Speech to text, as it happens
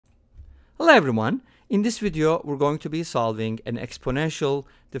Hello everyone, in this video we're going to be solving an exponential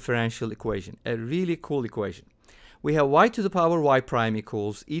differential equation, a really cool equation. We have y to the power y prime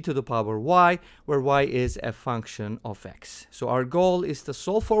equals e to the power y, where y is a function of x. So our goal is to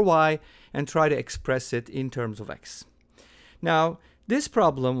solve for y and try to express it in terms of x. Now, this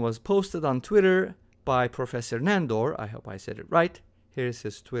problem was posted on Twitter by Professor Nandor. I hope I said it right. Here's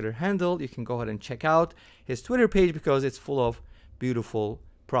his Twitter handle. You can go ahead and check out his Twitter page because it's full of beautiful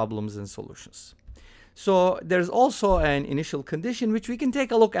problems and solutions. So there's also an initial condition which we can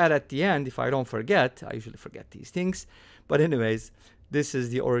take a look at the end if I don't forget. I usually forget these things. But anyways, this is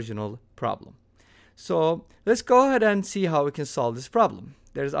the original problem. So let's go ahead and see how we can solve this problem.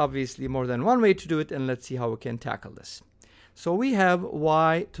 There's obviously more than one way to do it, and let's see how we can tackle this. So we have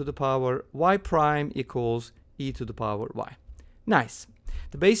y to the power y prime equals e to the power y. Nice.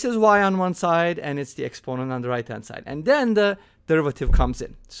 The base is y on one side and it's the exponent on the right hand side. And then the derivative comes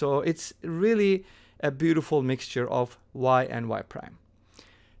in. So it's really a beautiful mixture of y and y prime.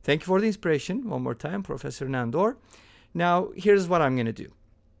 Thank you for the inspiration. One more time, Professor Nandor. Now, here's what I'm going to do.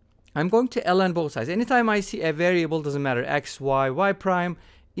 I'm going to ln both sides. Anytime I see a variable, doesn't matter, x, y prime,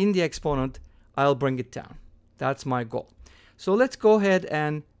 in the exponent, I'll bring it down. That's my goal. So let's go ahead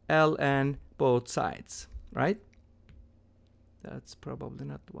and ln both sides, right? That's probably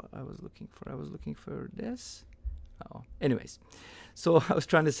not what I was looking for. I was looking for this. Oh, anyways, so I was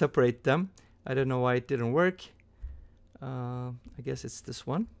trying to separate them. I don't know why it didn't work. I guess it's this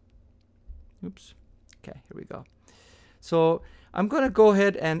one. Oops. Okay, here we go. So I'm going to go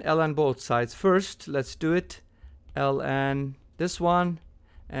ahead and ln both sides. First, let's do it. ln this one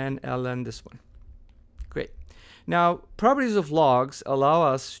and ln this one. Great. Now, properties of logs allow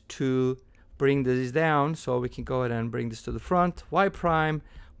us to bring this down, so we can go ahead and bring this to the front. Y prime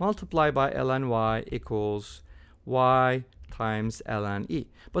multiplied by ln y equals y times ln e.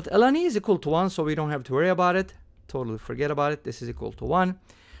 But ln e is equal to 1, so we don't have to worry about it. Totally forget about it. This is equal to 1.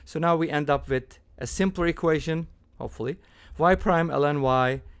 So now we end up with a simpler equation, hopefully. Y prime ln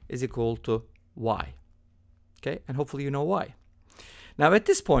y is equal to y. Okay, and hopefully you know why. Now at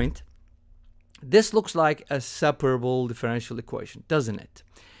this point, this looks like a separable differential equation, doesn't it?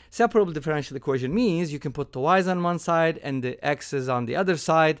 Separable differential equation means you can put the y's on one side and the x's on the other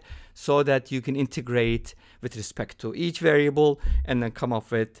side so that you can integrate with respect to each variable and then come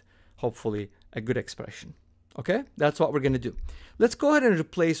up with, hopefully, a good expression. Okay, that's what we're going to do. Let's go ahead and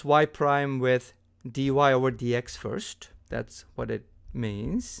replace y prime with dy over dx first. That's what it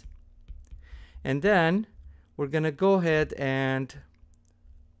means. And then we're going to go ahead and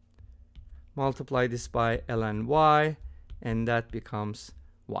multiply this by ln y, and that becomes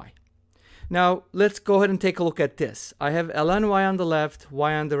y. Now let's go ahead and take a look at this. I have ln y on the left,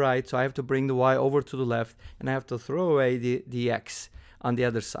 y on the right, so I have to bring the y over to the left, and I have to throw away the dx on the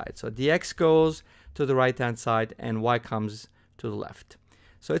other side. So dx goes to the right hand side and y comes to the left.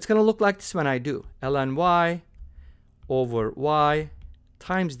 So it's going to look like this when I do ln y over y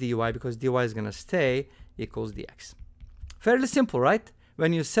times dy, because dy is going to stay, equals dx. Fairly simple, right?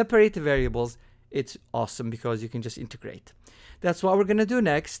 When you separate the variables, it's awesome because you can just integrate. That's what we're going to do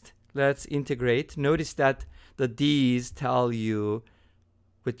next. Let's integrate. Notice that the d's tell you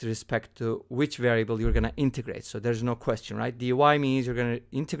with respect to which variable you're going to integrate. So there's no question, right? dy means you're going to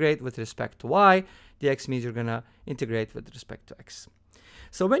integrate with respect to y. dx means you're going to integrate with respect to x.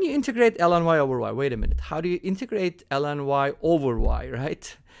 So when you integrate ln y over y, wait a minute. How do you integrate ln y over y,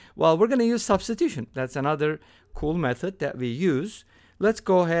 right? Well, we're going to use substitution. That's another cool method that we use. Let's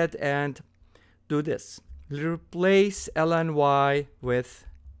go ahead and do this. Replace ln y with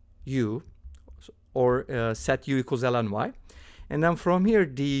u, or set u equals ln y. And then from here,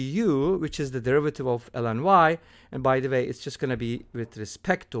 du, which is the derivative of ln y. And by the way, it's just going to be with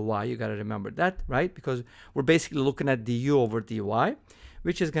respect to y. You got to remember that, right? Because we're basically looking at du over dy,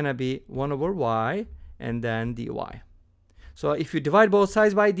 which is going to be 1 over y and then dy. So if you divide both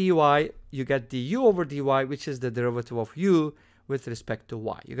sides by dy, you get du over dy, which is the derivative of u with respect to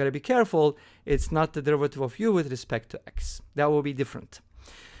y. You got to be careful. It's not the derivative of u with respect to x. That will be different.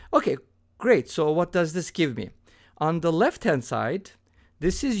 Okay, great. So what does this give me? On the left-hand side,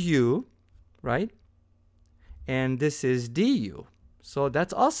 this is u, right? And this is du. So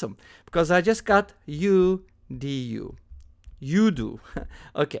that's awesome because I just got u du. You do.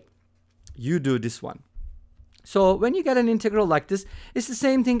 Okay, you do this one. So when you get an integral like this, it's the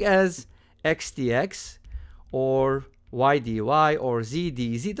same thing as x dx or y dy or z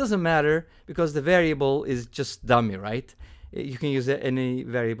dz. It doesn't matter because the variable is just dummy, right? You can use any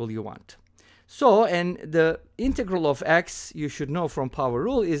variable you want. So, and the integral of x, you should know from power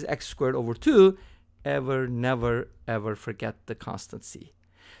rule, is x squared over 2. Never, ever forget the constant c.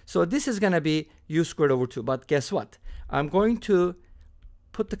 So this is going to be u squared over 2. But guess what? I'm going to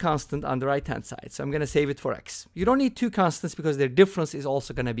put the constant on the right hand side. So I'm going to save it for x. You don't need two constants because their difference is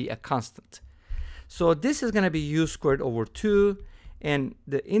also going to be a constant. So this is going to be u squared over 2. And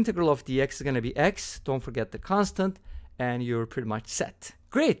the integral of dx is going to be x. Don't forget the constant. And you're pretty much set.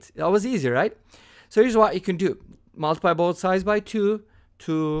 Great. That was easy, right? So here's what you can do. Multiply both sides by 2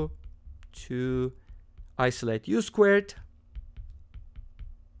 to isolate u squared.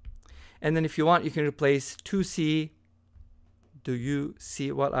 And then if you want, you can replace 2c. Do you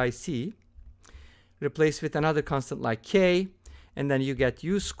see what I see? Replace with another constant like k. And then you get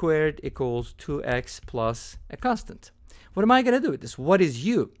u squared equals 2x plus a constant. What am I going to do with this? What is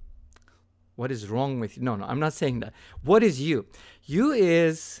u? What is wrong with you? No, I'm not saying that. What is u? U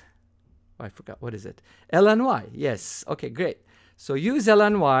is, I forgot, what is it? ln y. Yes. Okay, great. So u is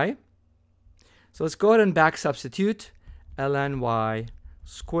ln y. So let's go ahead and back substitute. Ln y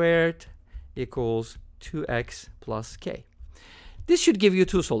squared equals 2x plus k. This should give you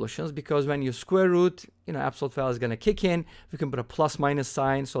two solutions because when you square root, absolute value is going to kick in. We can put a plus minus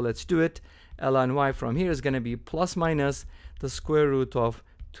sign. So let's do it. Ln y from here is going to be plus minus the square root of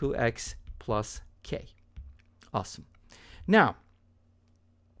 2x plus k. Awesome. Now,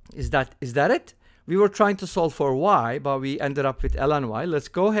 is that it? We were trying to solve for y, but we ended up with ln y. Let's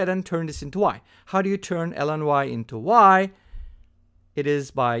go ahead and turn this into y. How do you turn ln y into y? It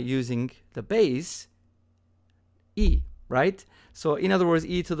is by using the base e, right? So in other words,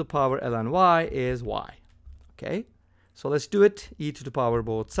 e to the power ln y is y. Okay? So let's do it. E to the power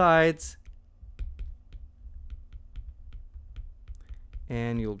both sides.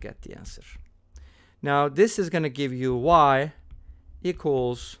 And you'll get the answer. Now this is going to give you y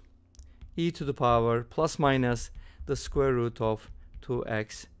equals e to the power plus minus the square root of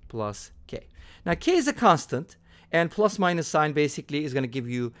 2x plus k. Now k is a constant, and plus minus sign basically is going to give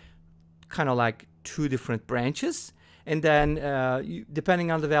you kind of like two different branches. And then depending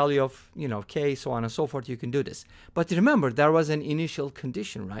on the value of k, so on and so forth, you can do this. But remember, there was an initial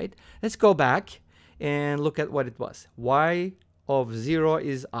condition, right? Let's go back and look at what it was. Y of 0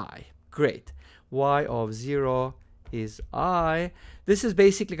 is I. Great. Y of 0 is I. This is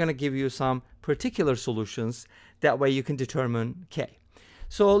basically going to give you some particular solutions. That way you can determine k.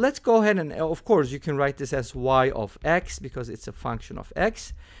 So let's go ahead and, of course, you can write this as y of x because it's a function of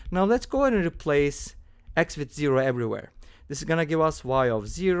x. Now let's go ahead and replace x with 0 everywhere. This is going to give us y of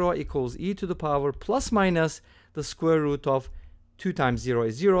 0 equals e to the power plus minus the square root of 2 times 0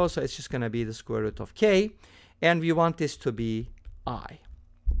 is 0. So it's just going to be the square root of k. And we want this to be I.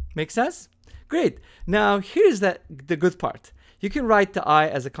 Make sense? Great. Now here's the good part. You can write the I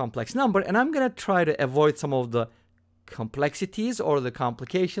as a complex number, and I'm going to try to avoid some of the complexities or the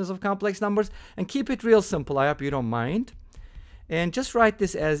complications of complex numbers and keep it real simple. I hope you don't mind. And just write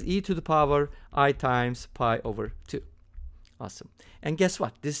this as e to the power I times pi over 2. Awesome. And guess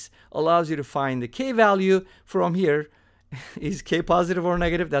what? This allows you to find the k value from here. Is k positive or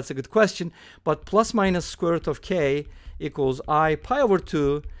negative? That's a good question. But plus minus square root of k equals I pi over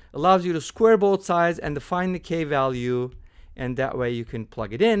 2 allows you to square both sides and to find the k value. And that way you can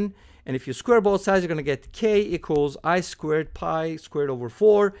plug it in. And if you square both sides, you're going to get k equals I squared pi squared over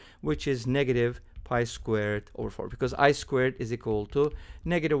 4, which is negative pi squared over 4, because I squared is equal to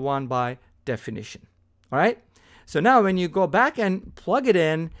negative 1 by definition. All right? So now when you go back and plug it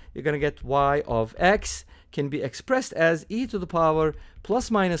in, you're going to get y of x can be expressed as e to the power plus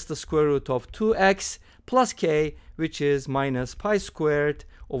minus the square root of 2x plus k, which is minus pi squared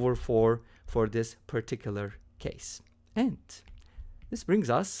over 4 for this particular case. And this brings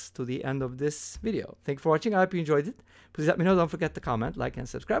us to the end of this video. Thank you for watching. I hope you enjoyed it. Please let me know. Don't forget to comment, like, and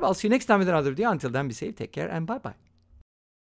subscribe. I'll see you next time with another video. Until then, be safe, take care, and bye-bye.